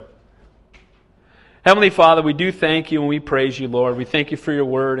Heavenly Father, we do thank you and we praise you, Lord. We thank you for your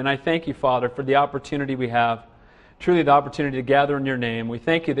word, and I thank you, Father, for the opportunity we have, truly the opportunity to gather in your name. We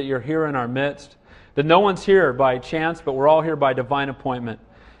thank you that you're here in our midst, that no one's here by chance, but we're all here by divine appointment.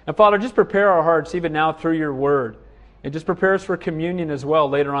 And Father, just prepare our hearts even now through your word, and just prepare us for communion as well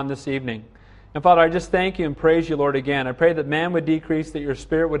later on this evening. And Father, I just thank you and praise you, Lord, again. I pray that man would decrease, that your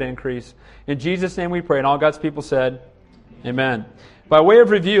Spirit would increase. In Jesus' name we pray, and all God's people said, Amen. By way of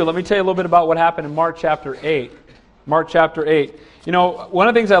review, let me tell you a little bit about what happened in Mark chapter 8. Mark chapter 8. You know, one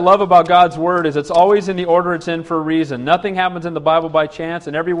of the things I love about God's Word is it's always in the order it's in for a reason. Nothing happens in the Bible by chance,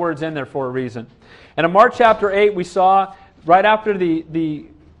 and every word's in there for a reason. And in Mark chapter 8, we saw, right after the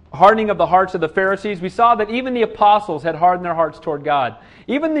hardening of the hearts of the Pharisees, we saw that even the apostles had hardened their hearts toward God.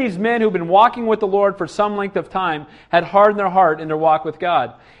 Even these men who've been walking with the Lord for some length of time had hardened their heart in their walk with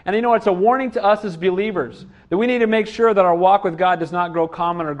God. And you know, it's a warning to us as believers that we need to make sure that our walk with God does not grow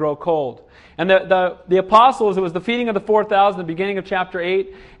common or grow cold. And the apostles, it was the feeding of the 4,000 at the beginning of chapter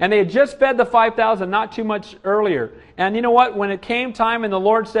 8, and they had just fed the 5,000 not too much earlier. And you know what? When it came time and the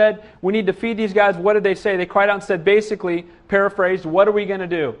Lord said, we need to feed these guys, what did they say? They cried out and said, basically, paraphrased, what are we going to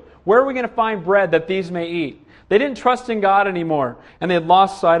do? Where are we going to find bread that these may eat? They didn't trust in God anymore, and they had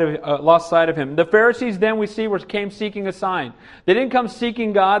lost sight of Him. The Pharisees then, we see, came seeking a sign. They didn't come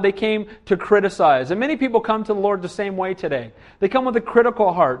seeking God, they came to criticize. And many people come to the Lord the same way today. They come with a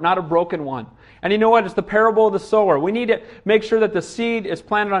critical heart, not a broken one. And you know what? It's the parable of the sower. We need to make sure that the seed is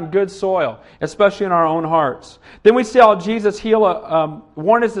planted on good soil, especially in our own hearts. Then we see how Jesus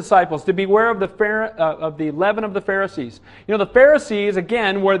warn His disciples to beware of the leaven of the Pharisees. You know, the Pharisees,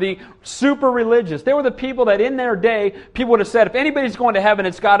 again, were the super religious. They were the people that in their day, people would have said, if anybody's going to heaven,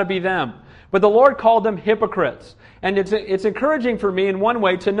 it's got to be them. But the Lord called them hypocrites. And it's encouraging for me in one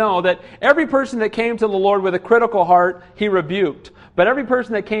way to know that every person that came to the Lord with a critical heart, He rebuked. But every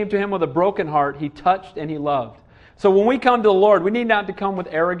person that came to Him with a broken heart, He touched and He loved. So when we come to the Lord, we need not to come with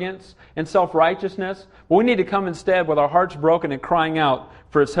arrogance and self-righteousness, but we need to come instead with our hearts broken and crying out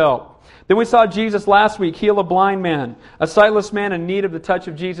for His help. Then we saw Jesus last week heal a blind man, a sightless man in need of the touch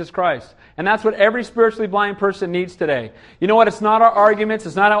of Jesus Christ. And that's what every spiritually blind person needs today. You know what? It's not our arguments.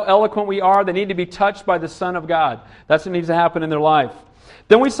 It's not how eloquent we are. They need to be touched by the Son of God. That's what needs to happen in their life.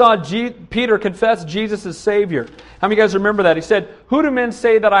 Then we saw Peter confess Jesus as Savior. How many of you guys remember that? He said, who do men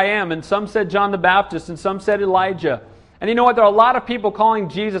say that I am? And some said John the Baptist, and some said Elijah. And you know what? There are a lot of people calling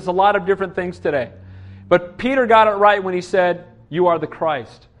Jesus a lot of different things today. But Peter got it right when he said, you are the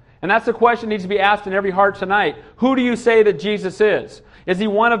Christ. And that's the question that needs to be asked in every heart tonight. Who do you say that Jesus is? Is He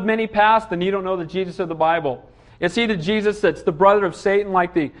one of many past? Then you don't know the Jesus of the Bible. Is He the Jesus that's the brother of Satan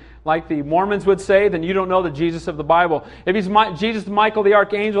like the Mormons would say? Then you don't know the Jesus of the Bible. If He's Jesus Michael the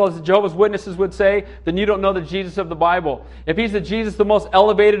Archangel, as the Jehovah's Witnesses would say, then you don't know the Jesus of the Bible. If He's the Jesus the most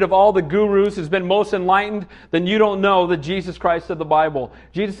elevated of all the gurus, who's been most enlightened, then you don't know the Jesus Christ of the Bible.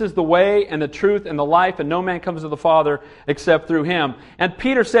 Jesus is the way and the truth and the life, and no man comes to the Father except through Him. And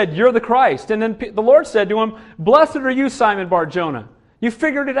Peter said, you're the Christ. And then the Lord said to him, blessed are you, Simon Bar-Jonah. You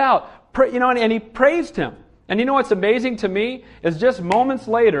figured it out. And He praised him. And you know what's amazing to me is just moments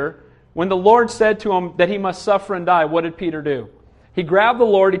later, when the Lord said to him that he must suffer and die, what did Peter do? He grabbed the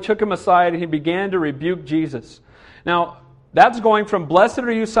Lord, he took him aside, and he began to rebuke Jesus. Now, that's going from blessed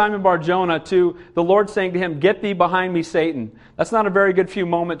are you, Simon Bar-Jonah, to the Lord saying to him, get thee behind me, Satan. That's not a very good few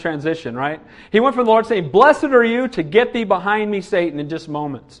moment transition, right? He went from the Lord saying, blessed are you, to get thee behind me, Satan, in just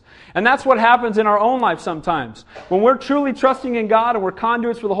moments. And that's what happens in our own life sometimes. When we're truly trusting in God and we're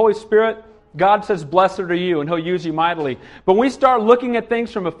conduits for the Holy Spirit, God says, blessed are you, and He'll use you mightily. But when we start looking at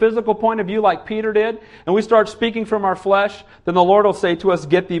things from a physical point of view like Peter did, and we start speaking from our flesh, then the Lord will say to us,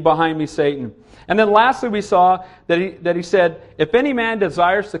 get thee behind me, Satan. And then lastly we saw that he said, if any man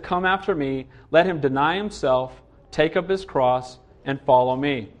desires to come after me, let him deny himself, take up his cross, and follow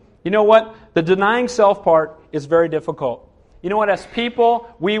me. You know what? The denying self part is very difficult. You know what? As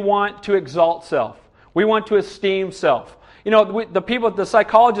people, we want to exalt self. We want to esteem self. You know, the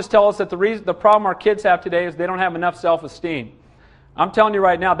psychologists tell us that the problem our kids have today is they don't have enough self-esteem. I'm telling you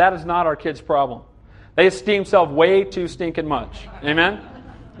right now, that is not our kids' problem. They esteem self way too stinking much. Amen?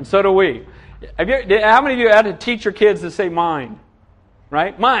 And so do we. How many of you had to teach your kids to say mine?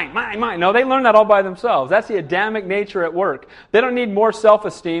 Right? Mine, mine, mine. No, they learn that all by themselves. That's the Adamic nature at work. They don't need more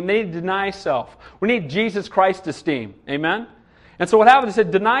self-esteem. They need to deny self. We need Jesus Christ esteem. Amen? And so what happened, he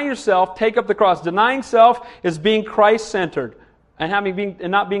said, deny yourself, take up the cross. Denying self is being Christ-centered and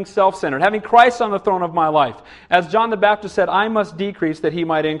not being self-centered. Having Christ on the throne of my life. As John the Baptist said, I must decrease that He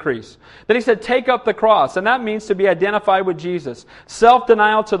might increase. Then he said, take up the cross. And that means to be identified with Jesus.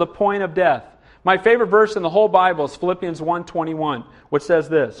 Self-denial to the point of death. My favorite verse in the whole Bible is Philippians 1:21, which says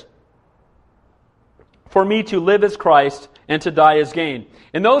this. For me to live is Christ, and to die is gain.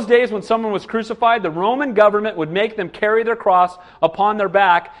 In those days when someone was crucified, the Roman government would make them carry their cross upon their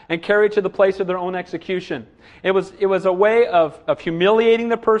back and carry it to the place of their own execution. It was a way of humiliating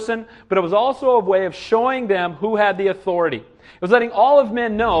the person, but it was also a way of showing them who had the authority. It was letting all of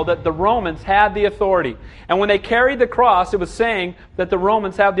men know that the Romans had the authority. And when they carried the cross, it was saying that the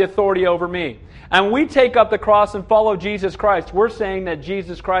Romans have the authority over me. And when we take up the cross and follow Jesus Christ, we're saying that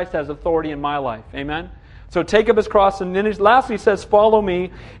Jesus Christ has authority in my life. Amen? So take up his cross, and then lastly he says, follow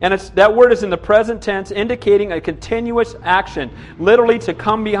me. And that word is in the present tense, indicating a continuous action, literally to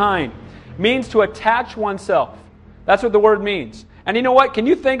come behind. It means to attach oneself. That's what the word means. And you know what? Can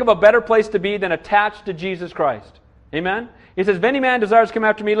you think of a better place to be than attached to Jesus Christ? Amen? He says, if any man desires to come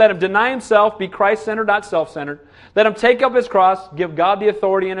after me, let him deny himself, be Christ-centered, not self-centered. Let him take up his cross, give God the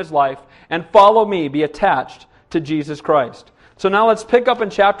authority in his life, and follow me, be attached to Jesus Christ. So now let's pick up in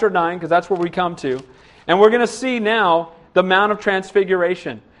chapter 9, because that's where we come to. And we're going to see now the Mount of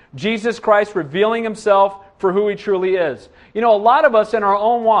Transfiguration. Jesus Christ revealing himself for who he truly is. You know, a lot of us in our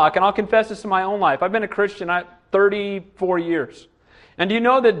own walk, and I'll confess this in my own life, I've been a Christian 34 years. And do you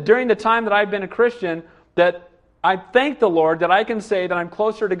know that during the time that I've been a Christian, that I thank the Lord that I can say that I'm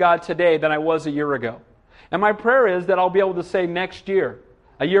closer to God today than I was a year ago. And my prayer is that I'll be able to say next year,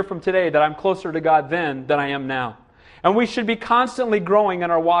 a year from today, that I'm closer to God then than I am now. And we should be constantly growing in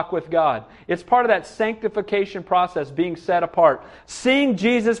our walk with God. It's part of that sanctification process, being set apart, seeing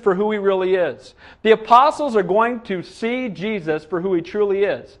Jesus for who he really is. The apostles are going to see Jesus for who he truly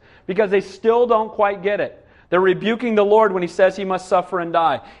is because they still don't quite get it. They're rebuking the Lord when he says he must suffer and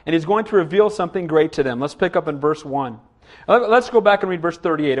die. And he's going to reveal something great to them. Let's pick up in verse 1. Let's go back and read verse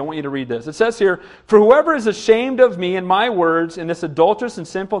 38. I want you to read this. It says here, for whoever is ashamed of me and my words in this adulterous and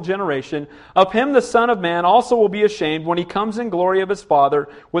sinful generation, of him the Son of Man also will be ashamed when he comes in glory of his Father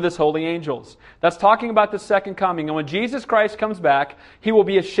with his holy angels. That's talking about the second coming. And when Jesus Christ comes back, he will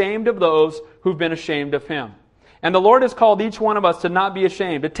be ashamed of those who've been ashamed of him. And the Lord has called each one of us to not be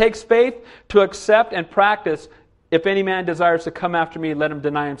ashamed. It takes faith to accept and practice. If any man desires to come after me, let him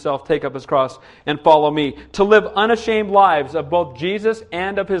deny himself, take up his cross, and follow me. To live unashamed lives of both Jesus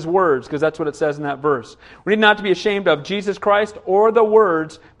and of his words, because that's what it says in that verse. We need not to be ashamed of Jesus Christ or the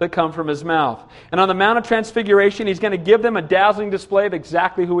words that come from his mouth. And on the Mount of Transfiguration, he's going to give them a dazzling display of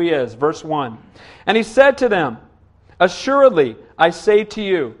exactly who he is. Verse 1. And he said to them, assuredly, I say to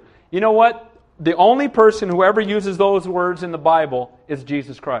you. You know what? The only person who ever uses those words in the Bible is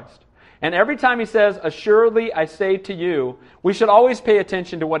Jesus Christ. And every time he says, assuredly I say to you, we should always pay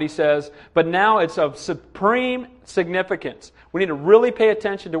attention to what he says, but now it's of supreme significance. We need to really pay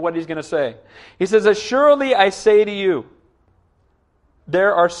attention to what he's going to say. He says, assuredly I say to you,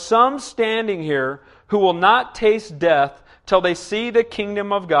 there are some standing here who will not taste death till they see the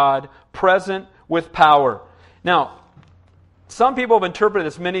kingdom of God present with power. Now, some people have interpreted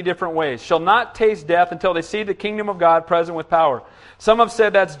this many different ways. Shall not taste death until they see the kingdom of God present with power. Some have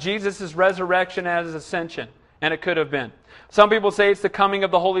said that's Jesus' resurrection and his ascension, and it could have been. Some people say it's the coming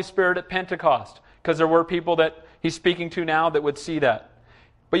of the Holy Spirit at Pentecost, because there were people that he's speaking to now that would see that.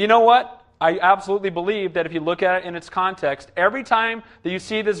 But you know what? I absolutely believe that if you look at it in its context, every time that you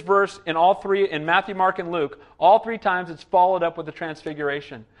see this verse in all three, in Matthew, Mark, and Luke, all three times it's followed up with the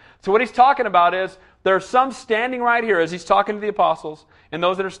transfiguration. So what he's talking about is, there are some standing right here as he's talking to the apostles and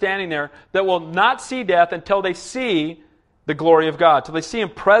those that are standing there that will not see death until they see the glory of God, till they see him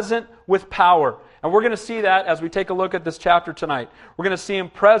present with power. And we're going to see that as we take a look at this chapter tonight. We're going to see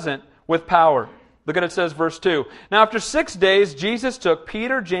him present with power. Look at it says, verse 2. Now after 6 days, Jesus took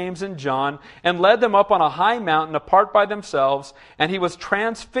Peter, James, and John and led them up on a high mountain apart by themselves, and he was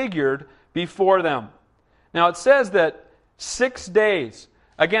transfigured before them. Now it says that 6 days.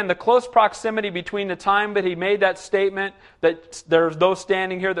 Again, the close proximity between the time that he made that statement, that there's those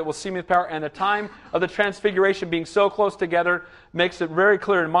standing here that will see me with power, and the time of the transfiguration being so close together makes it very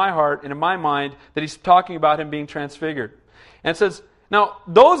clear in my heart and in my mind that he's talking about him being transfigured. And it says, now,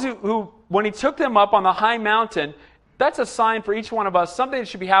 those who when he took them up on the high mountain, that's a sign for each one of us, something that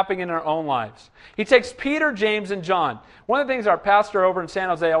should be happening in our own lives. He takes Peter, James, and John. One of the things our pastor over in San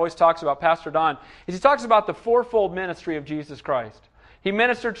Jose always talks about, Pastor Don, is he talks about the fourfold ministry of Jesus Christ. He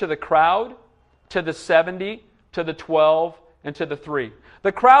ministered to the crowd, to the 70, to the 12, and to the 3.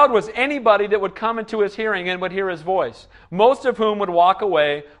 The crowd was anybody that would come into his hearing and would hear his voice, most of whom would walk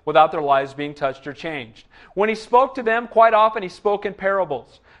away without their lives being touched or changed. When he spoke to them, quite often he spoke in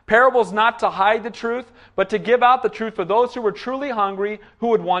parables. Parables not to hide the truth, but to give out the truth for those who were truly hungry, who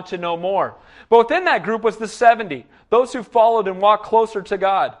would want to know more. But within that group was the 70, those who followed and walked closer to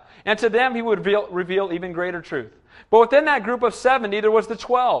God. And to them he would reveal even greater truth. But within that group of 70, there was the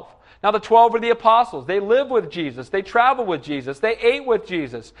 12. Now the 12 were the apostles. They lived with Jesus. They traveled with Jesus. They ate with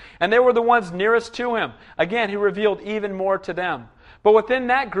Jesus. And they were the ones nearest to him. Again, he revealed even more to them. But within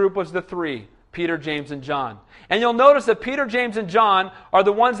that group was the three, Peter, James, and John. And you'll notice that Peter, James, and John are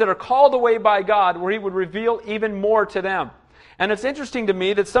the ones that are called away by God, where he would reveal even more to them. And it's interesting to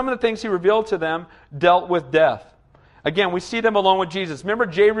me that some of the things he revealed to them dealt with death. Again, we see them alone with Jesus. Remember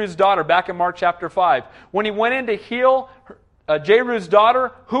Jairus' daughter back in Mark chapter 5. When he went in to heal Jairus'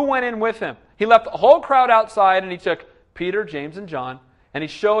 daughter, who went in with him? He left the whole crowd outside and he took Peter, James, and John, and he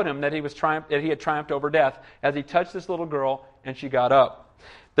showed him that he had triumphed over death as he touched this little girl and she got up.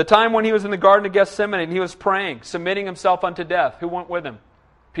 The time when he was in the Garden of Gethsemane and he was praying, submitting himself unto death, who went with him?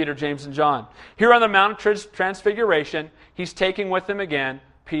 Peter, James, and John. Here on the Mount of Transfiguration, he's taking with him again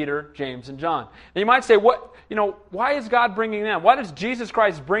Peter, James, and John. Now you might say, why is God bringing them? Why does Jesus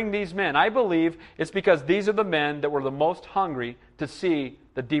Christ bring these men? I believe it's because these are the men that were the most hungry to see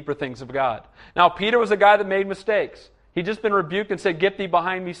the deeper things of God. Now, Peter was a guy that made mistakes. He'd just been rebuked and said, "Get thee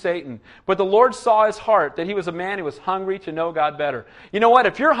behind me, Satan." But the Lord saw his heart, that he was a man who was hungry to know God better. You know what?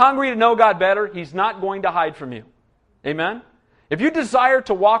 If you're hungry to know God better, he's not going to hide from you. Amen? If you desire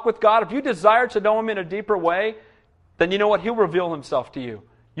to walk with God, if you desire to know him in a deeper way, then you know what? He'll reveal himself to you.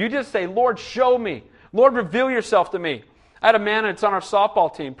 You just say, "Lord, show me. Lord, reveal yourself to me." I had a man that's on our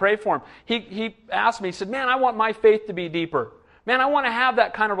softball team. Pray for him. He asked me, he said, "Man, I want my faith to be deeper. Man, I want to have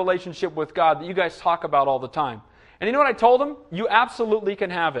that kind of relationship with God that you guys talk about all the time." And you know what I told him? You absolutely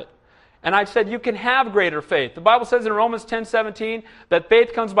can have it. And I said, you can have greater faith. The Bible says in Romans 10:17 that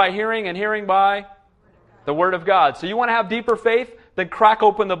faith comes by hearing and hearing by the Word of God. So you want to have deeper faith? Then crack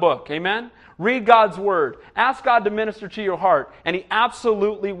open the book. Amen? Read God's Word. Ask God to minister to your heart. And He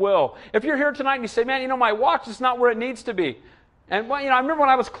absolutely will. If you're here tonight and you say, "Man, my walk is not where it needs to be." And I remember when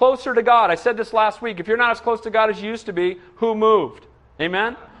I was closer to God, I said this last week, if you're not as close to God as you used to be, who moved?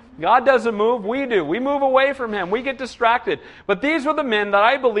 Amen? God doesn't move, we do. We move away from Him. We get distracted. But these were the men that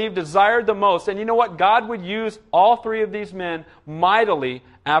I believe desired the most. And you know what? God would use all three of these men mightily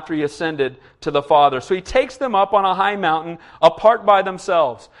after He ascended to the Father. So He takes them up on a high mountain, apart by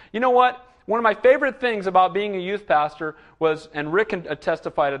themselves. You know what? One of my favorite things about being a youth pastor was, and Rick can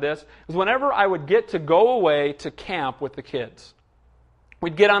testify to this, is whenever I would get to go away to camp with the kids.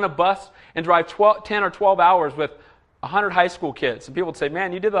 We'd get on a bus and drive 10 or 12 hours with 100 high school kids. And people would say,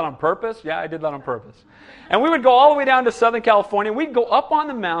 "Man, you did that on purpose?" Yeah, I did that on purpose. And we would go all the way down to Southern California. We'd go up on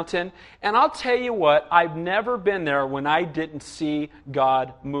the mountain. And I'll tell you what, I've never been there when I didn't see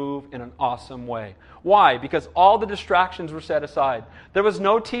God move in an awesome way. Why? Because all the distractions were set aside. There was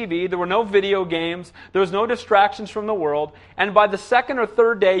no TV. There were no video games. There was no distractions from the world. And by the second or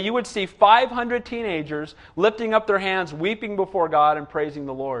third day, you would see 500 teenagers lifting up their hands, weeping before God and praising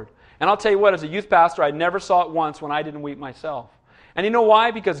the Lord. And I'll tell you what, as a youth pastor, I never saw it once when I didn't weep myself. And you know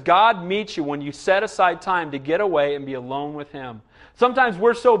why? Because God meets you when you set aside time to get away and be alone with Him. Sometimes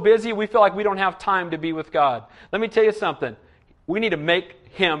we're so busy, we feel like we don't have time to be with God. Let me tell you something. We need to make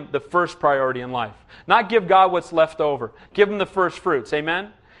Him the first priority in life. Not give God what's left over. Give Him the first fruits.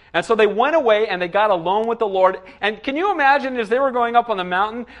 Amen? And so they went away and they got alone with the Lord. And can you imagine as they were going up on the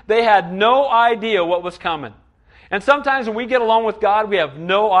mountain, they had no idea what was coming. And sometimes when we get along with God, we have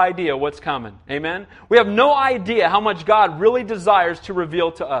no idea what's coming. Amen? We have no idea how much God really desires to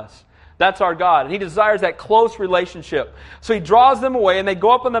reveal to us. That's our God. And He desires that close relationship. So He draws them away and they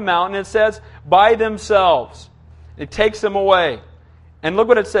go up on the mountain and it says, by themselves. It takes them away. And look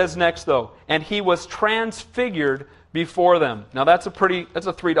what it says next though. And He was transfigured before them. Now that's a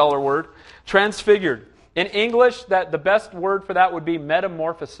 $3 word. Transfigured. In English, the best word for that would be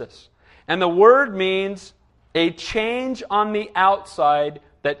metamorphosis. And the word means a change on the outside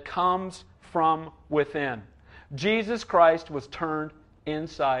that comes from within. Jesus Christ was turned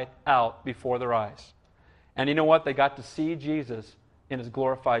inside out before their eyes. And you know what? They got to see Jesus in His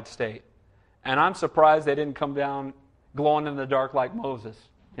glorified state. And I'm surprised they didn't come down glowing in the dark like Moses.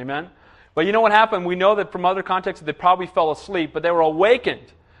 Amen? But you know what happened? We know that from other contexts they probably fell asleep, but they were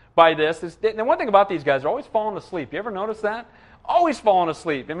awakened by this. And one thing about these guys, they're always falling asleep. You ever notice that? Always falling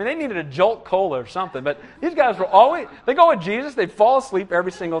asleep. I mean, they needed a Jolt Cola or something, but these guys were always, they go with Jesus, they'd fall asleep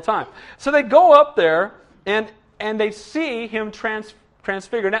every single time. So they go up there and they see Him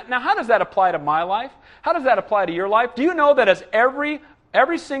transfigured. Now, how does that apply to my life? How does that apply to your life? Do you know that as every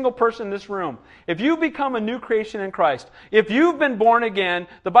single person in this room, if you become a new creation in Christ, if you've been born again,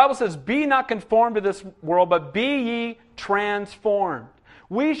 the Bible says, "Be not conformed to this world, but be ye transformed."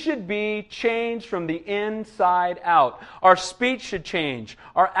 We should be changed from the inside out. Our speech should change.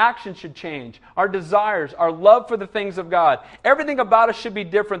 Our actions should change. Our desires, our love for the things of God. Everything about us should be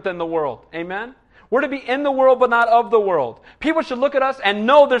different than the world. Amen? We're to be in the world but not of the world. People should look at us and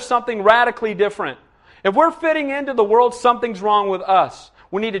know there's something radically different. If we're fitting into the world, something's wrong with us.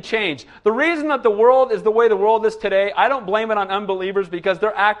 We need to change. The reason that the world is the way the world is today, I don't blame it on unbelievers because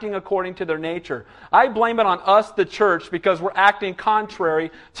they're acting according to their nature. I blame it on us, the church, because we're acting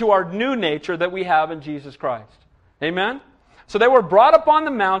contrary to our new nature that we have in Jesus Christ. Amen? So they were brought up on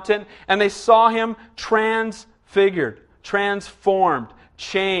the mountain and they saw Him transfigured, transformed,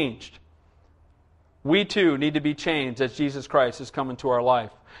 changed. We too need to be changed as Jesus Christ has come into our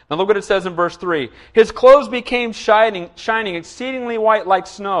life. Now look what it says in verse 3. His clothes became shining exceedingly white like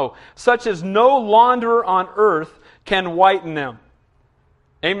snow, such as no launderer on earth can whiten them.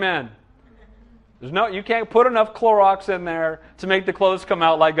 Amen. You can't put enough Clorox in there to make the clothes come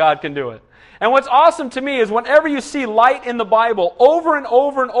out like God can do it. And what's awesome to me is whenever you see light in the Bible, over and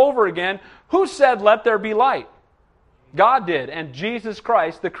over and over again, who said, "Let there be light"? God did, and Jesus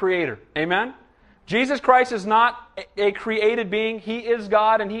Christ, the Creator. Amen? Jesus Christ is not a created being. He is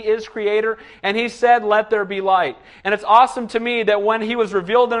God and He is Creator. And He said, "Let there be light." And it's awesome to me that when He was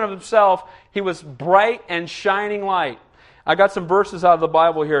revealed in Himself, He was bright and shining light. I got some verses out of the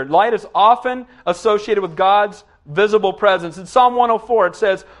Bible here. Light is often associated with God's visible presence. In Psalm 104 it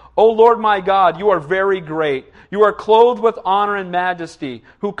says, "O Lord my God, you are very great. You are clothed with honor and majesty,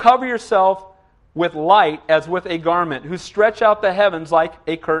 who cover yourself with light as with a garment, who stretch out the heavens like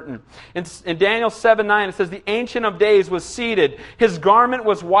a curtain." In Daniel 7:9 it says, "The Ancient of Days was seated. His garment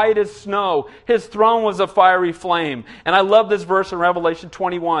was white as snow. His throne was a fiery flame." And I love this verse in Revelation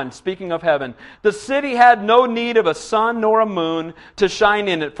 21, speaking of heaven. "The city had no need of a sun nor a moon to shine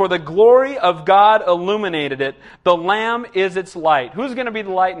in it, for the glory of God illuminated it. The Lamb is its light." Who's going to be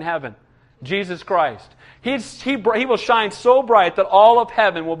the light in heaven? Jesus Christ. He will shine so bright that all of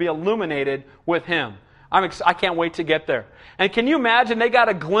heaven will be illuminated with Him. I can't wait to get there. And can you imagine, they got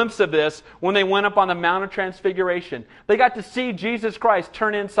a glimpse of this when they went up on the Mount of Transfiguration. They got to see Jesus Christ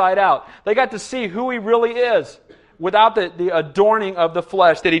turn inside out. They got to see who He really is without the adorning of the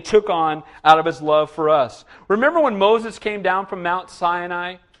flesh that He took on out of His love for us. Remember when Moses came down from Mount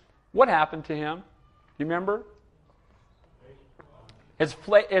Sinai? What happened to him? Do you remember?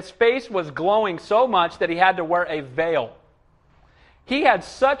 His face was glowing so much that he had to wear a veil. He had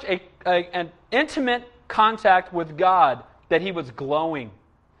such an intimate contact with God that he was glowing.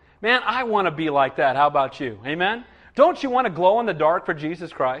 Man, I want to be like that. How about you? Amen? Don't you want to glow in the dark for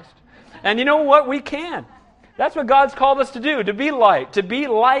Jesus Christ? And you know what? We can. That's what God's called us to do, to be light, to be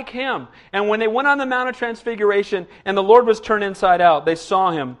like Him. And when they went on the Mount of Transfiguration and the Lord was turned inside out, they saw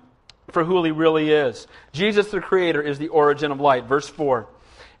Him for who He really is. Jesus the Creator is the origin of light. Verse 4.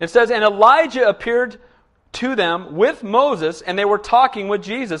 It says, "And Elijah appeared to them with Moses, and they were talking with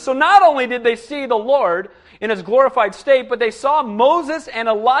Jesus." So not only did they see the Lord in His glorified state, but they saw Moses and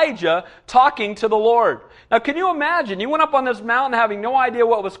Elijah talking to the Lord. Now can you imagine? You went up on this mountain having no idea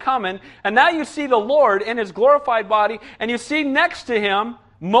what was coming, and now you see the Lord in His glorified body, and you see next to Him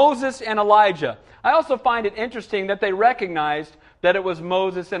Moses and Elijah. I also find it interesting that they recognized that it was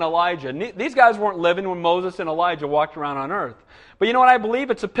Moses and Elijah. These guys weren't living when Moses and Elijah walked around on earth. But you know what I believe?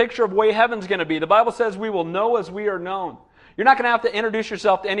 It's a picture of the way heaven's going to be. The Bible says we will know as we are known. You're not going to have to introduce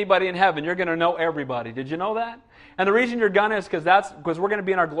yourself to anybody in heaven. You're going to know everybody. Did you know that? And the reason you're going to is because we're going to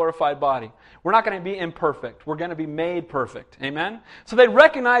be in our glorified body. We're not going to be imperfect. We're going to be made perfect. Amen? So they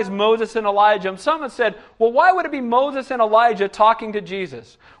recognized Moses and Elijah. And some have said, well, why would it be Moses and Elijah talking to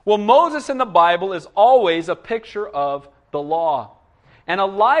Jesus? Well, Moses in the Bible is always a picture of the law. And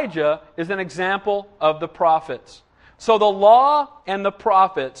Elijah is an example of the prophets. So the law and the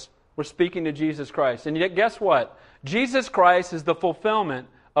prophets were speaking to Jesus Christ. And yet guess what? Jesus Christ is the fulfillment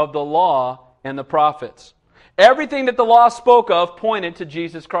of the law and the prophets. Everything that the law spoke of pointed to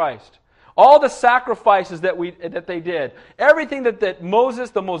Jesus Christ. All the sacrifices that they did, everything that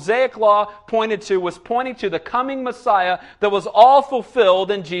Moses, the Mosaic law, pointed to was pointing to the coming Messiah that was all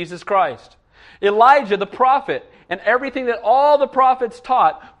fulfilled in Jesus Christ. Elijah, the prophet, and everything that all the prophets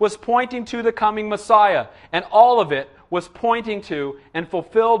taught was pointing to the coming Messiah. And all of it was pointing to and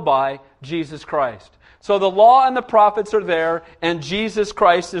fulfilled by Jesus Christ. So the law and the prophets are there, and Jesus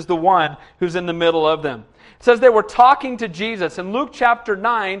Christ is the one who's in the middle of them. It says they were talking to Jesus. In Luke chapter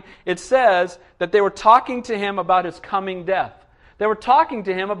 9, it says that they were talking to Him about His coming death. They were talking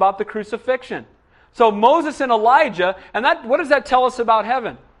to Him about the crucifixion. So Moses and Elijah, and what does that tell us about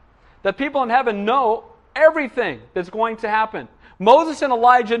heaven? That people in heaven know everything that's going to happen. Moses and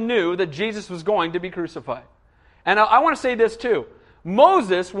Elijah knew that Jesus was going to be crucified. And I want to say this too.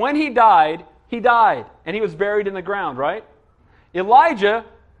 Moses, when he died, and he was buried in the ground, right? Elijah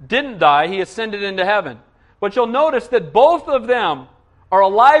didn't die, he ascended into heaven. But you'll notice that both of them are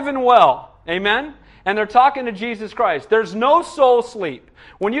alive and well. Amen? and they're talking to Jesus Christ. There's no soul sleep.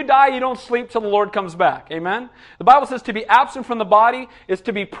 When you die, you don't sleep till the Lord comes back. Amen? The Bible says to be absent from the body is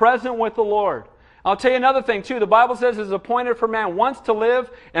to be present with the Lord. I'll tell you another thing too. The Bible says it is appointed for man once to live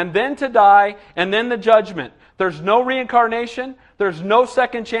and then to die and then the judgment. There's no reincarnation. There's no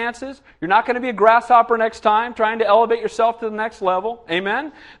second chances. You're not going to be a grasshopper next time trying to elevate yourself to the next level.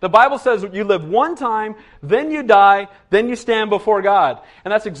 Amen? The Bible says you live one time, then you die, then you stand before God.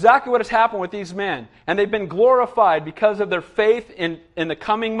 And that's exactly what has happened with these men. And they've been glorified because of their faith in the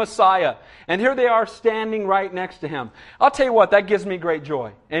coming Messiah. And here they are standing right next to Him. I'll tell you what, that gives me great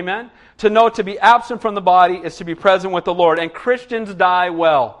joy. Amen? To know to be absent from the body is to be present with the Lord. And Christians die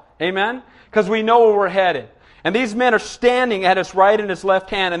well. Amen? Because we know where we're headed. And these men are standing at His right and His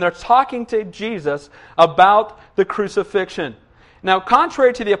left hand, and they're talking to Jesus about the crucifixion. Now,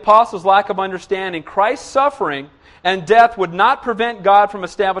 contrary to the apostles' lack of understanding, Christ's suffering and death would not prevent God from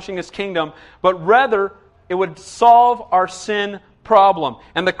establishing His kingdom, but rather it would solve our sin problem.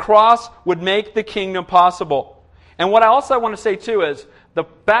 And the cross would make the kingdom possible. And what I also want to say too is, the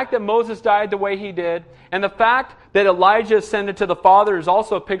fact that Moses died the way he did, and the fact that Elijah ascended to the Father is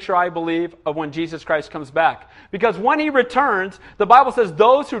also a picture, I believe, of when Jesus Christ comes back. Because when He returns, the Bible says,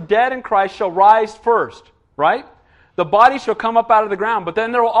 those who are dead in Christ shall rise first, right? The body shall come up out of the ground, but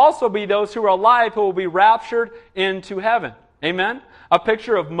then there will also be those who are alive who will be raptured into heaven. Amen? A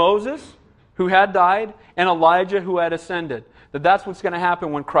picture of Moses, who had died, and Elijah, who had ascended. That's what's going to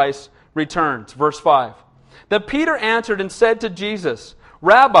happen when Christ returns. Verse 5. Then Peter answered and said to Jesus,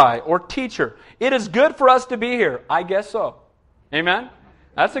 Rabbi, or teacher, it is good for us to be here. I guess so. Amen?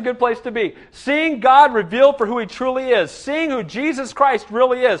 That's a good place to be. Seeing God revealed for who He truly is. Seeing who Jesus Christ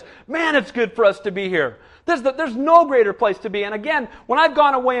really is. Man, it's good for us to be here. There's no greater place to be. And again, when I've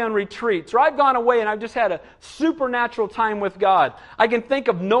gone away on retreats, or I've gone away and I've just had a supernatural time with God, I can think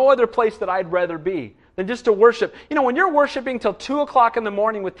of no other place that I'd rather be than just to worship. You know, when you're worshiping till 2 o'clock in the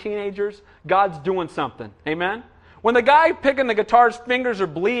morning with teenagers, God's doing something. Amen? When the guy picking the guitar's fingers are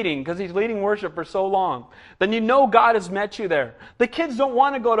bleeding because he's leading worship for so long, then you know God has met you there. The kids don't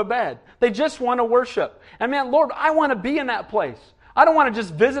want to go to bed. They just want to worship. And man, Lord, I want to be in that place. I don't want to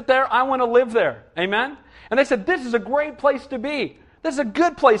just visit there. I want to live there. Amen? And they said, this is a great place to be. This is a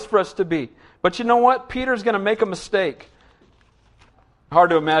good place for us to be. But you know what? Peter's going to make a mistake.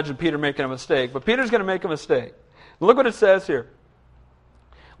 Hard to imagine Peter making a mistake, but Peter's going to make a mistake. Look what it says here.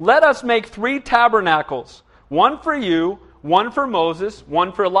 Let us make 3 tabernacles. One for you, one for Moses,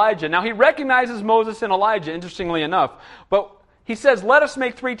 one for Elijah. Now he recognizes Moses and Elijah, interestingly enough. But he says, let us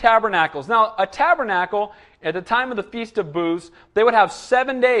make 3 tabernacles. Now a tabernacle, at the time of the Feast of Booths, they would have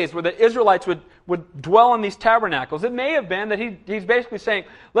 7 days where the Israelites would dwell in these tabernacles. It may have been that he's basically saying,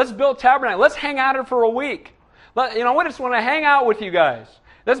 let's build tabernacle. Let's hang out here for a week. I just want to hang out with you guys.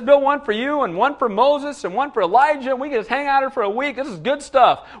 Let's build one for you and one for Moses and one for Elijah. And we can just hang out here for a week. This is good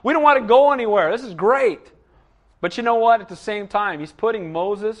stuff. We don't want to go anywhere. This is great. But you know what? At the same time, He's putting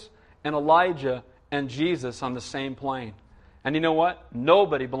Moses and Elijah and Jesus on the same plane. And you know what?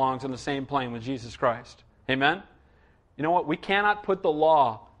 Nobody belongs on the same plane with Jesus Christ. Amen? You know what? We cannot put the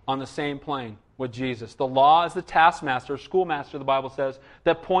law on the same plane with Jesus. The law is the taskmaster, schoolmaster, the Bible says,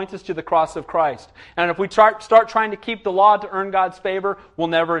 that points us to the cross of Christ. And if we start trying to keep the law to earn God's favor, we'll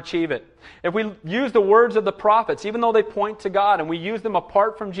never achieve it. If we use the words of the prophets, even though they point to God, and we use them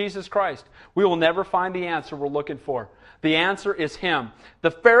apart from Jesus Christ, we will never find the answer we're looking for. The answer is Him. The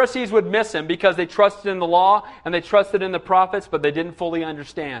Pharisees would miss Him because they trusted in the law and they trusted in the prophets, but they didn't fully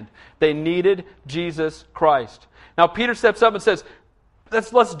understand. They needed Jesus Christ. Now Peter steps up and says,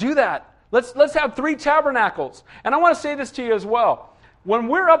 let's do that. Let's have 3 tabernacles. And I want to say this to you as well. When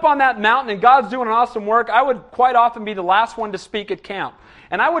we're up on that mountain and God's doing an awesome work, I would quite often be the last one to speak at camp.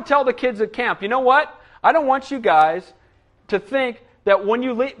 And I would tell the kids at camp, you know what? I don't want you guys to think that when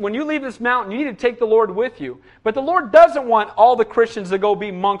you leave this mountain, you need to take the Lord with you. But the Lord doesn't want all the Christians to go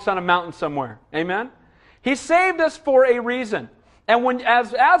be monks on a mountain somewhere. Amen? He saved us for a reason. And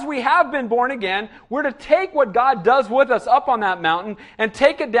as we have been born again, we're to take what God does with us up on that mountain and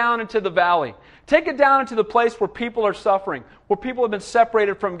take it down into the valley. Take it down into the place where people are suffering, where people have been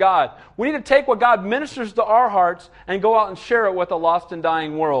separated from God. We need to take what God ministers to our hearts and go out and share it with a lost and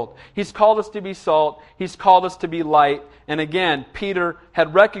dying world. He's called us to be salt. He's called us to be light. And again, Peter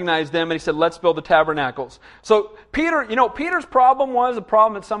had recognized them and he said, let's build the tabernacles. So Peter's problem was a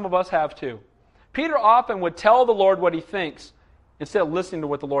problem that some of us have too. Peter often would tell the Lord what he thinks instead of listening to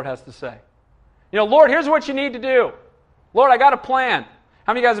what the Lord has to say. Lord, here's what you need to do. Lord, I got a plan.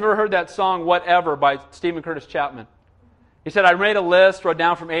 How many of you guys have ever heard that song, Whatever, by Stephen Curtis Chapman? He said, I made a list, wrote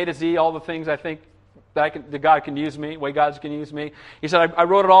down from A to Z all the things I think that God can use me, the way God can use me. He said, I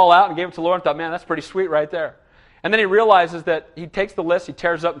wrote it all out and gave it to the Lord and thought, man, that's pretty sweet right there. And then he realizes that he takes the list, he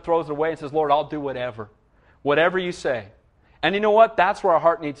tears it up and throws it away and says, Lord, I'll do whatever. Whatever you say. And you know what? That's where our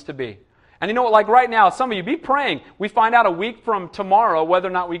heart needs to be. And you know what? Like right now, some of you, be praying. We find out a week from tomorrow whether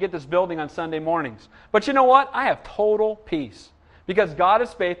or not we get this building on Sunday mornings. But you know what? I have total peace. Because God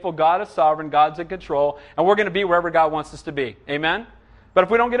is faithful, God is sovereign, God's in control, and we're going to be wherever God wants us to be. Amen? But if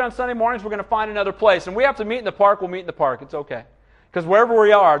we don't get on Sunday mornings, we're going to find another place. And we have to meet in the park, we'll meet in the park. It's okay. Because wherever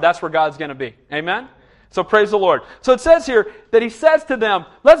we are, that's where God's going to be. Amen? So praise the Lord. So it says here that he says to them,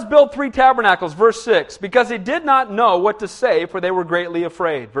 let's build 3 tabernacles, verse 6, because they did not know what to say, for they were greatly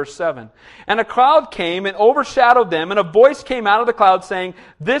afraid. Verse 7. And a cloud came and overshadowed them, and a voice came out of the cloud saying,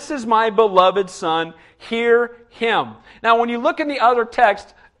 this is my beloved Son, hear him. Now when you look in the other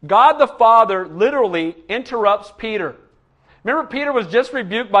text, God the Father literally interrupts Peter. Remember, Peter was just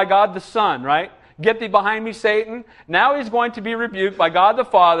rebuked by God the Son, right? Get thee behind me, Satan. Now he's going to be rebuked by God the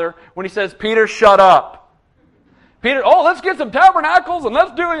Father when he says, Peter, shut up. Peter, let's get some tabernacles and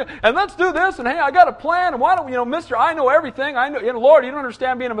let's do this and hey, I got a plan and why don't Mister, I know everything. I know, Lord, you don't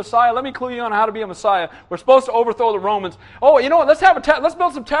understand being a Messiah. Let me clue you on how to be a Messiah. We're supposed to overthrow the Romans. Oh, you know what? Let's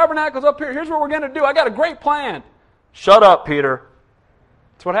build some tabernacles up here. Here's what we're going to do. I got a great plan. Shut up, Peter.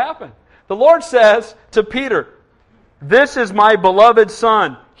 That's what happened. The Lord says to Peter, this is my beloved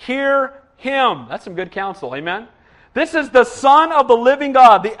Son. Hear him. That's some good counsel. Amen. This is the Son of the living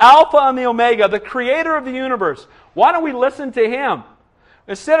God, the Alpha and the Omega, the Creator of the universe. Why don't we listen to Him?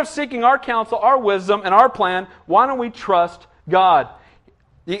 Instead of seeking our counsel, our wisdom, and our plan, why don't we trust God?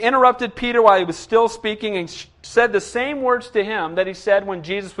 He interrupted Peter while he was still speaking and said the same words to him that he said when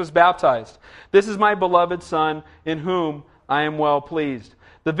Jesus was baptized. This is my beloved Son, in whom I am well pleased.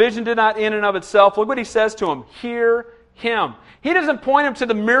 The vision did not in and of itself. Look what he says to him. Hear him. He doesn't point him to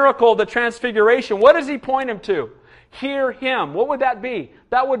the miracle, the transfiguration. What does he point him to? Hear him. What would that be?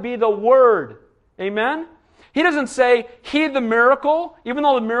 That would be the Word. Amen? He doesn't say, heed the miracle, even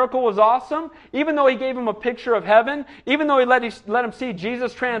though the miracle was awesome, even though he gave him a picture of heaven, even though he let him see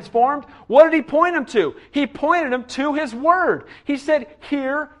Jesus transformed. What did he point him to? He pointed him to His Word. He said,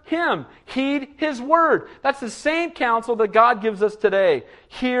 hear him. Heed His Word. That's the same counsel that God gives us today.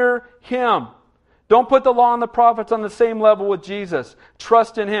 Hear Him. Don't put the law and the prophets on the same level with Jesus.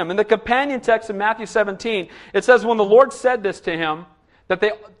 Trust in Him. In the companion text in Matthew 17, it says when the Lord said this to him,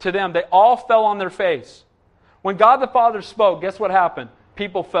 to them, they all fell on their face. When God the Father spoke, guess what happened?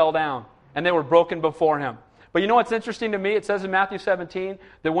 People fell down, and they were broken before Him. But you know what's interesting to me? It says in Matthew 17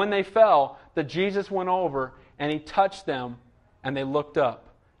 that when they fell, that Jesus went over and He touched them, and they looked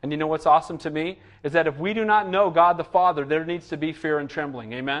up. And you know what's awesome to me? Is that if we do not know God the Father, there needs to be fear and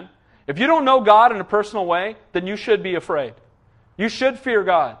trembling. Amen? If you don't know God in a personal way, then you should be afraid. You should fear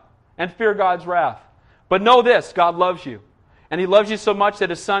God and fear God's wrath. But know this, God loves you. And He loves you so much that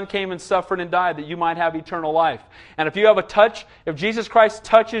His Son came and suffered and died that you might have eternal life. And if you have if Jesus Christ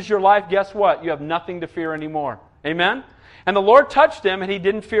touches your life, guess what? You have nothing to fear anymore. Amen? And the Lord touched them and He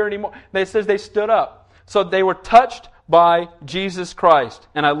didn't fear anymore. It says they stood up. So they were touched by Jesus Christ.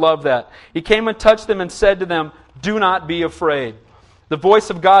 And I love that. He came and touched them and said to them, do not be afraid. The voice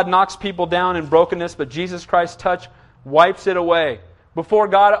of God knocks people down in brokenness, but Jesus Christ's touch wipes it away. Before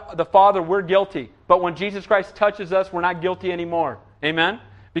God the Father, we're guilty. But when Jesus Christ touches us, we're not guilty anymore. Amen?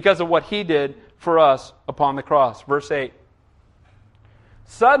 Because of what He did for us upon the cross. Verse 8.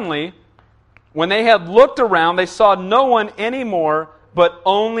 Suddenly, when they had looked around, they saw no one anymore, but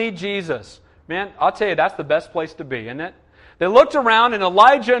only Jesus. Man, I'll tell you, that's the best place to be, isn't it? They looked around and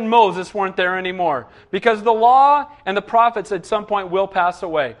Elijah and Moses weren't there anymore. Because the law and the prophets at some point will pass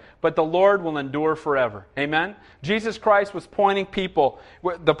away. But the Lord will endure forever. Amen? Jesus Christ was pointing people,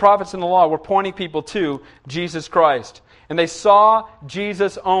 the prophets and the law were pointing people to Jesus Christ. And they saw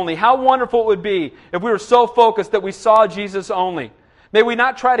Jesus only. How wonderful it would be if we were so focused that we saw Jesus only. May we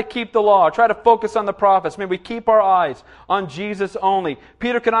not try to keep the law, try to focus on the prophets. May we keep our eyes on Jesus only.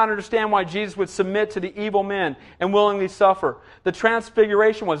 Peter could not understand why Jesus would submit to the evil men and willingly suffer. The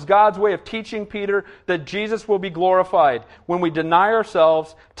transfiguration was God's way of teaching Peter that Jesus will be glorified when we deny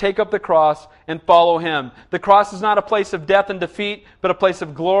ourselves, take up the cross, and follow Him. The cross is not a place of death and defeat, but a place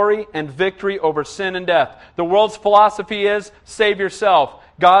of glory and victory over sin and death. The world's philosophy is, save yourself.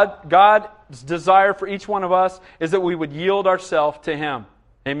 God's desire for each one of us is that we would yield ourselves to Him.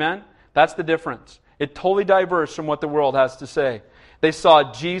 Amen? That's the difference. It totally diverges from what the world has to say. They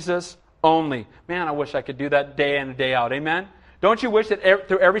saw Jesus only. Man, I wish I could do that day in and day out. Amen? Don't you wish that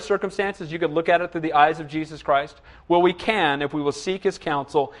through every circumstances you could look at it through the eyes of Jesus Christ? Well, we can if we will seek His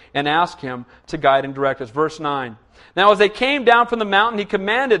counsel and ask Him to guide and direct us. Verse 9. Now as they came down from the mountain, He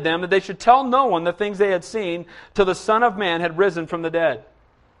commanded them that they should tell no one the things they had seen till the Son of Man had risen from the dead.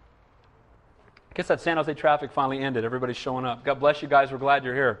 I guess that San Jose traffic finally ended. Everybody's showing up. God bless you guys. We're glad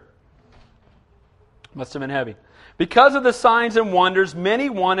you're here. Must have been heavy. Because of the signs and wonders, many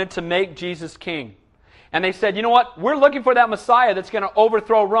wanted to make Jesus king. And they said, you know what? We're looking for that Messiah that's going to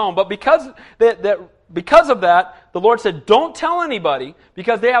overthrow Rome. But because of that, the Lord said, don't tell anybody,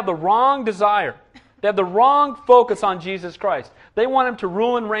 because they have the wrong desire. They have the wrong focus on Jesus Christ. They want Him to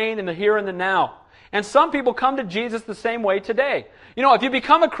rule and reign in the here and the now. And some people come to Jesus the same way today. You know, if you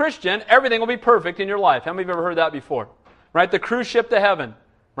become a Christian, everything will be perfect in your life. How many of you have ever heard that before? Right? The cruise ship to heaven.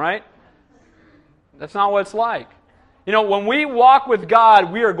 Right? That's not what it's like. You know, when we walk with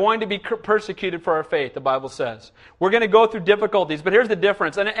God, we are going to be persecuted for our faith, the Bible says. We're going to go through difficulties, but here's the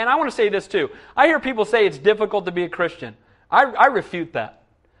difference. And I want to say this too. I hear people say it's difficult to be a Christian. I refute that.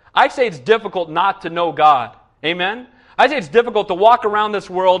 I say it's difficult not to know God. Amen? I say it's difficult to walk around this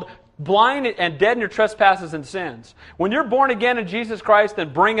world blind and dead in your trespasses and sins. When you're born again in Jesus Christ,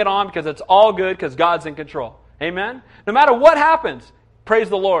 then bring it on, because it's all good, because God's in control. Amen? No matter what happens, praise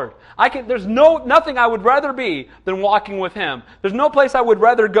the Lord. There's nothing I would rather be than walking with Him. There's no place I would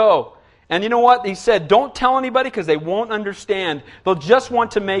rather go. And you know what? He said, don't tell anybody, because they won't understand. They'll just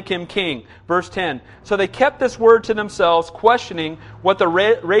want to make Him king. Verse 10. So they kept this word to themselves, questioning what the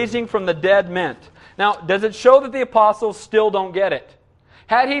raising from the dead meant. Now, does it show that the apostles still don't get it?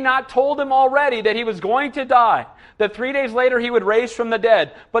 Had He not told them already that He was going to die, that 3 days later He would raise from the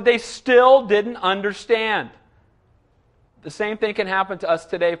dead, but they still didn't understand? The same thing can happen to us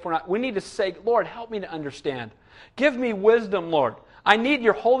today if we're not. We need to say, Lord, help me to understand. Give me wisdom, Lord. I need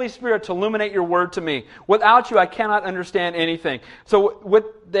your Holy Spirit to illuminate your word to me. Without you, I cannot understand anything. So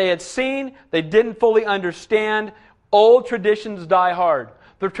what they had seen, they didn't fully understand. Old traditions die hard.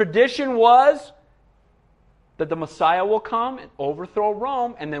 The tradition was that the Messiah will come and overthrow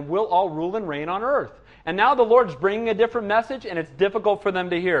Rome, and then we'll all rule and reign on earth. And now the Lord's bringing a different message, and it's difficult for them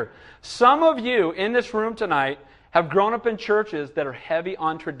to hear. Some of you in this room tonight have grown up in churches that are heavy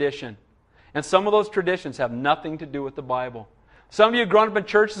on tradition. And some of those traditions have nothing to do with the Bible. Some of you have grown up in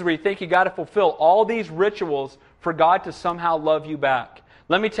churches where you think you got to fulfill all these rituals for God to somehow love you back.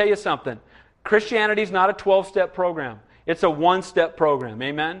 Let me tell you something. Christianity is not a 12-step program. It's a one-step program.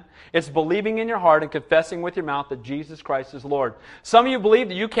 Amen? It's believing in your heart and confessing with your mouth that Jesus Christ is Lord. Some of you believe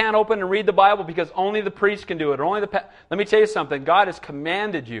that you can't open and read the Bible because only the priest can do it. Or let me tell you something. God has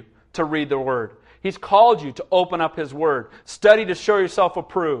commanded you to read the Word. He's called you to open up His Word. Study to show yourself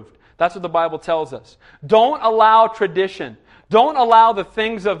approved. That's what the Bible tells us. Don't allow tradition. Don't allow the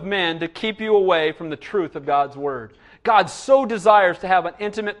things of men to keep you away from the truth of God's Word. God so desires to have an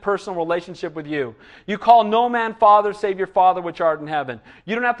intimate personal relationship with you. You call no man Father save your Father which art in heaven.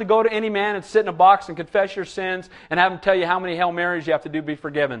 You don't have to go to any man and sit in a box and confess your sins and have him tell you how many Hail Marys you have to do to be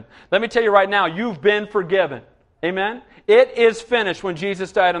forgiven. Let me tell you right now, you've been forgiven. Amen? It is finished when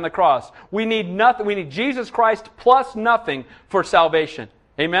Jesus died on the cross. We need nothing. We need Jesus Christ plus nothing for salvation.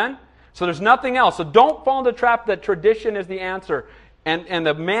 Amen? So there's nothing else. So don't fall into the trap that tradition is the answer and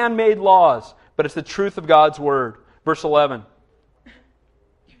the man-made laws, but it's the truth of God's Word. Verse 11.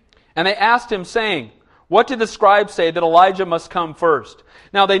 And they asked Him, saying, what did the scribes say that Elijah must come first?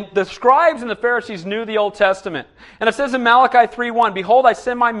 Now, the scribes and the Pharisees knew the Old Testament. And it says in Malachi 3:1, behold, I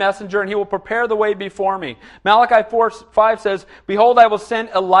send my messenger, and he will prepare the way before me. Malachi 4:5 says, behold, I will send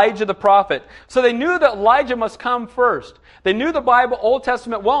Elijah the prophet. So they knew that Elijah must come first. They knew the Bible, Old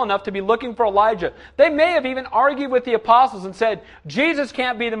Testament, well enough to be looking for Elijah. They may have even argued with the apostles and said, Jesus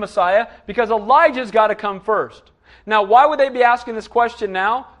can't be the Messiah because Elijah's got to come first. Now, why would they be asking this question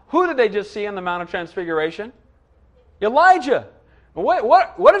now? Who did they just see on the Mount of Transfiguration? Elijah.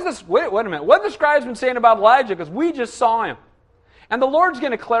 What is this? Wait a minute. What have the scribes been saying about Elijah? Because we just saw him. And the Lord's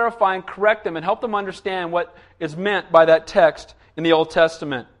going to clarify and correct them and help them understand what is meant by that text in the Old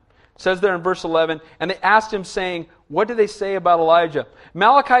Testament. It says there in verse 11, and they asked Him, saying, what did they say about Elijah?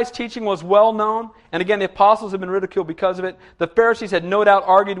 Malachi's teaching was well known, and again, the apostles have been ridiculed because of it. The Pharisees had no doubt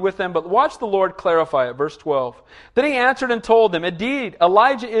argued with them, but watch the Lord clarify it. Verse 12. Then He answered and told them, indeed,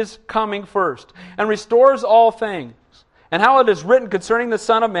 Elijah is coming first, and restores all things. And how it is written concerning the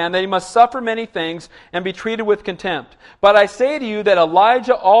Son of Man, that He must suffer many things, and be treated with contempt. But I say to you that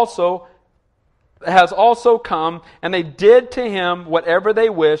Elijah has also come, and they did to him whatever they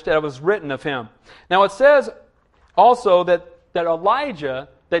wished, that it was written of him. Now it says also that Elijah,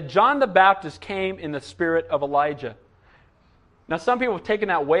 that John the Baptist came in the spirit of Elijah. Now some people have taken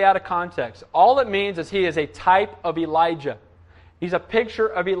that way out of context. All it means is he is a type of Elijah. He's a picture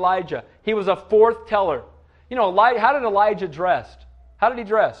of Elijah. He was a forth teller. You know, how did Elijah dress? How did he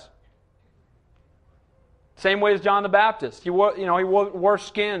dress? Same way as John the Baptist. He wore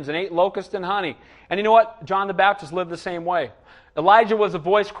skins and ate locusts and honey. And you know what? John the Baptist lived the same way. Elijah was a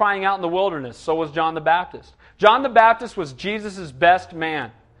voice crying out in the wilderness. So was John the Baptist. John the Baptist was Jesus' best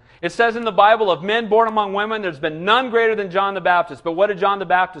man. It says in the Bible, of men born among women, there's been none greater than John the Baptist. But what did John the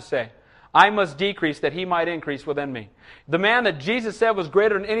Baptist say? I must decrease that he might increase within me. The man that Jesus said was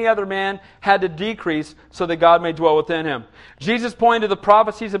greater than any other man had to decrease so that God may dwell within him. Jesus pointed to the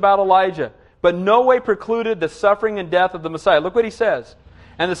prophecies about Elijah, but no way precluded the suffering and death of the Messiah. Look what he says.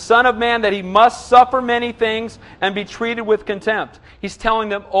 And the Son of Man, that he must suffer many things and be treated with contempt. He's telling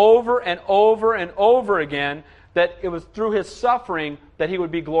them over and over and over again that it was through his suffering that he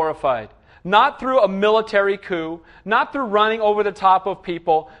would be glorified. Not through a military coup, not through running over the top of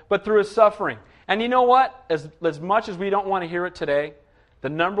people, but through his suffering. And you know what? As much as we don't want to hear it today, the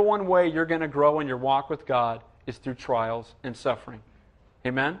number one way you're going to grow in your walk with God is through trials and suffering.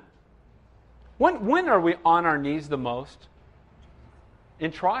 Amen? When are we on our knees the most?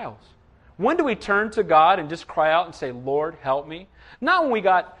 In trials. When do we turn to God and just cry out and say, Lord, help me? Not when we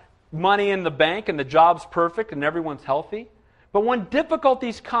got money in the bank and the job's perfect and everyone's healthy. But when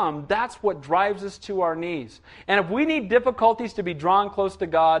difficulties come, that's what drives us to our knees. And if we need difficulties to be drawn close to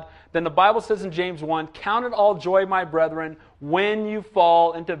God, then the Bible says in James 1, count it all joy, my brethren, when you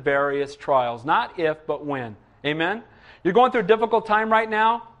fall into various trials. Not if, but when. Amen? You're going through a difficult time right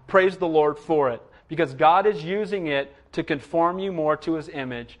now? Praise the Lord for it. Because God is using it to conform you more to His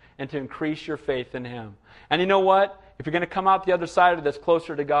image and to increase your faith in Him. And you know what? If you're going to come out the other side of this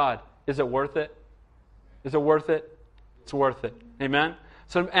closer to God, is it worth it? Is it worth it? It's worth it. Amen?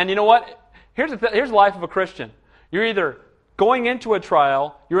 So, and you know what? Here's the life of a Christian. You're either going into a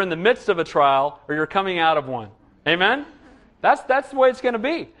trial, you're in the midst of a trial, or you're coming out of one. Amen? That's the way it's going to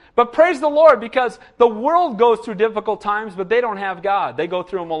be. But praise the Lord, because the world goes through difficult times, but they don't have God. They go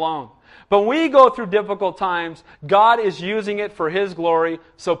through them alone. But when we go through difficult times, God is using it for His glory,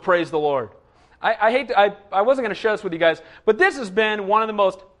 so praise the Lord. I wasn't going to share this with you guys, but this has been one of the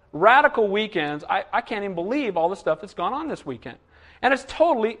most radical weekends. I can't even believe all the stuff that's gone on this weekend. And it's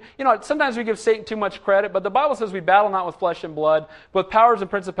totally, sometimes we give Satan too much credit, but the Bible says we battle not with flesh and blood, but with powers and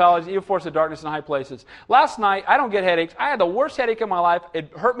principalities, evil forces of darkness in high places. Last night, I don't get headaches. I had the worst headache of my life.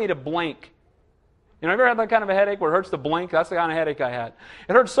 It hurt me to blink. Have you ever had that kind of a headache where it hurts to blink? That's the kind of headache I had.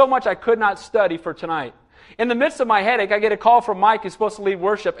 It hurt so much I could not study for tonight. In the midst of my headache, I get a call from Mike, who's supposed to lead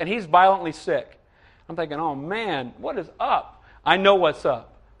worship, and he's violently sick. I'm thinking, oh man, what is up? I know what's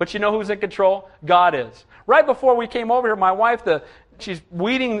up. But you know who's in control? God is. Right before we came over here, my wife, she's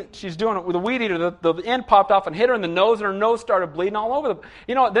doing it with a weed eater. The end popped off and hit her in the nose, and her nose started bleeding all over.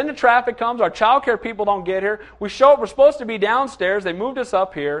 Then the traffic comes. Our child care people don't get here. We show up. We're supposed to be downstairs. They moved us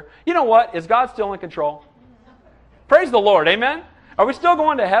up here. You know what? Is God still in control? Praise the Lord. Amen? Are we still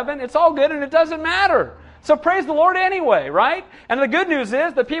going to heaven? It's all good, and it doesn't matter. So praise the Lord anyway, right? And the good news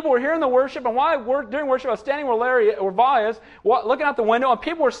is that people were hearing the worship, and during worship, I was standing where Vi is, looking out the window, and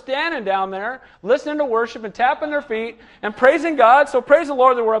people were standing down there, listening to worship and tapping their feet and praising God. So praise the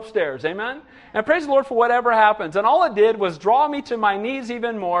Lord that we're upstairs, amen? And praise the Lord for whatever happens. And all it did was draw me to my knees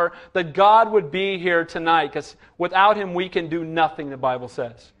even more that God would be here tonight, because without Him we can do nothing, the Bible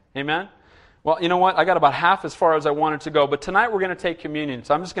says. Amen? Well, you know what? I got about half as far as I wanted to go, but tonight we're going to take communion,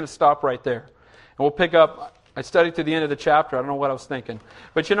 so I'm just going to stop right there. And we'll pick up, I studied to the end of the chapter. I don't know what I was thinking.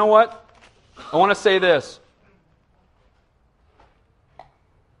 But you know what? I want to say this.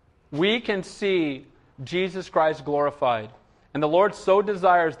 We can see Jesus Christ glorified. And the Lord so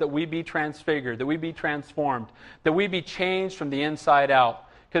desires that we be transfigured, that we be transformed, that we be changed from the inside out.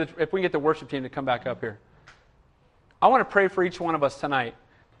 Because if we can get the worship team to come back up here. I want to pray for each one of us tonight.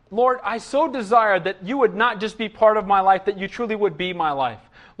 Lord, I so desire that you would not just be part of my life, that you truly would be my life.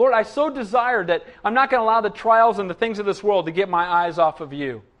 Lord, I so desire that I'm not going to allow the trials and the things of this world to get my eyes off of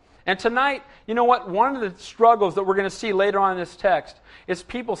you. And tonight, you know what? One of the struggles that we're going to see later on in this text is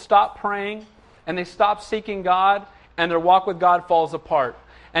people stop praying and they stop seeking God and their walk with God falls apart.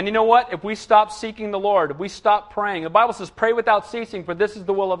 And you know what? If we stop seeking the Lord, if we stop praying, the Bible says, pray without ceasing, for this is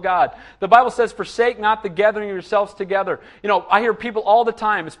the will of God. The Bible says, forsake not the gathering of yourselves together. I hear people all the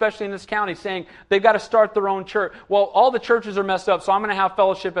time, especially in this county, saying they've got to start their own church. Well, all the churches are messed up, so I'm going to have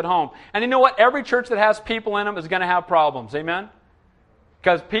fellowship at home. And you know what? Every church that has people in them is going to have problems. Amen?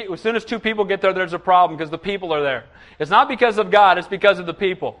 Because as soon as two people get there, there's a problem because the people are there. It's not because of God, it's because of the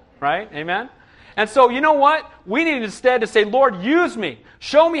people. Right? Amen? And so, you know what? We need instead to say, Lord, use me.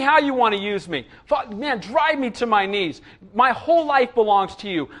 Show me how you want to use me. Man, drive me to my knees. My whole life belongs to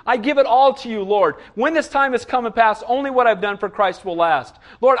you. I give it all to you, Lord. When this time has come and passed, only what I've done for Christ will last.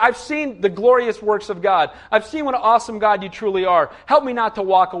 Lord, I've seen the glorious works of God. I've seen what an awesome God you truly are. Help me not to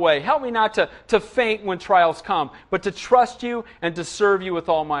walk away. Help me not to faint when trials come, but to trust you and to serve you with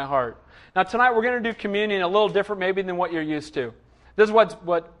all my heart. Now, tonight we're going to do communion a little different maybe than what you're used to. This is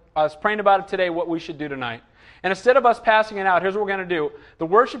what I was praying about it today, what we should do tonight. And instead of us passing it out, here's what we're going to do. The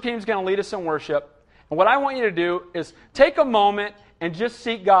worship team is going to lead us in worship. And what I want you to do is take a moment and just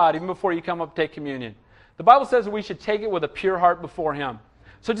seek God even before you come up to take communion. The Bible says that we should take it with a pure heart before Him.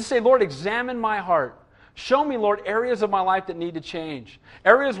 So just say, Lord, examine my heart. Show me, Lord, areas of my life that need to change.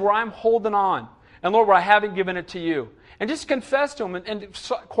 Areas where I'm holding on. And Lord, where I haven't given it to you. And just confess to Him and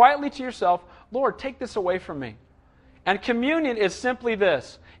quietly to yourself, Lord, take this away from me. And communion is simply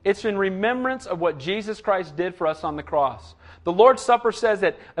this. It's in remembrance of what Jesus Christ did for us on the cross. The Lord's Supper says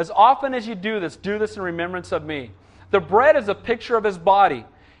that as often as you do this in remembrance of me. The bread is a picture of His body.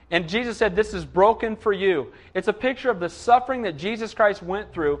 And Jesus said, this is broken for you. It's a picture of the suffering that Jesus Christ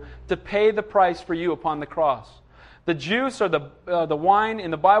went through to pay the price for you upon the cross. The juice or the wine in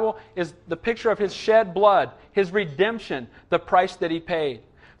the Bible is the picture of His shed blood, His redemption, the price that He paid.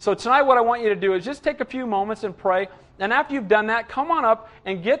 So tonight what I want you to do is just take a few moments and pray. And after you've done that, come on up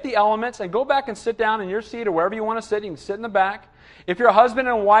and get the elements and go back and sit down in your seat or wherever you want to sit. You can sit in the back. If you're a husband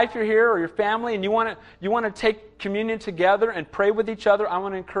and wife, you're here, or your family, and you want to take communion together and pray with each other, I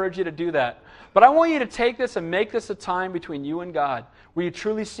want to encourage you to do that. But I want you to take this and make this a time between you and God where you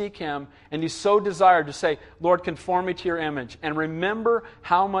truly seek Him and you so desire to say, Lord, conform me to your image. And remember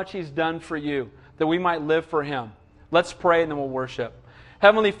how much He's done for you, that we might live for Him. Let's pray and then we'll worship.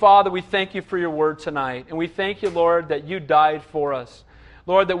 Heavenly Father, we thank you for your word tonight. And we thank you, Lord, that you died for us.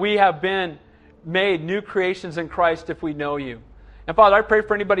 Lord, that we have been made new creations in Christ if we know you. And Father, I pray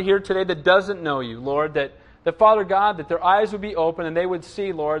for anybody here today that doesn't know you, Lord, that Father God, that their eyes would be open and they would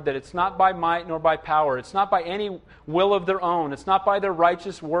see, Lord, that it's not by might nor by power. It's not by any will of their own. It's not by their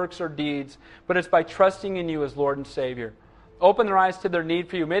righteous works or deeds, but it's by trusting in you as Lord and Savior. Open their eyes to their need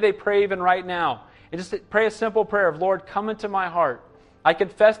for you. May they pray even right now. And just pray a simple prayer of, Lord, come into my heart. I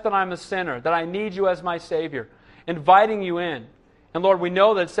confess that I'm a sinner, that I need you as my Savior, inviting you in. And Lord, we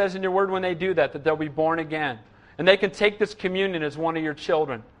know that it says in your word when they do that they'll be born again. And they can take this communion as one of your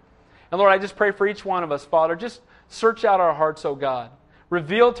children. And Lord, I just pray for each one of us, Father, just search out our hearts, O God.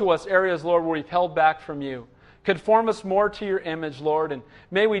 Reveal to us areas, Lord, where we've held back from you. Conform us more to your image, Lord. And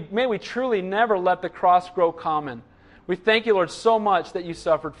may we truly never let the cross grow common. We thank you, Lord, so much that you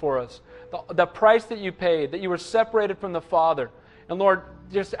suffered for us. The price that you paid, that you were separated from the Father. And Lord,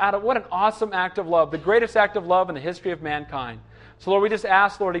 just what an awesome act of love, the greatest act of love in the history of mankind. So Lord, we just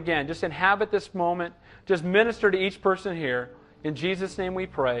ask, Lord, again, just inhabit this moment. Just minister to each person here. In Jesus' name we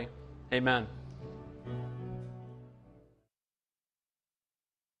pray. Amen.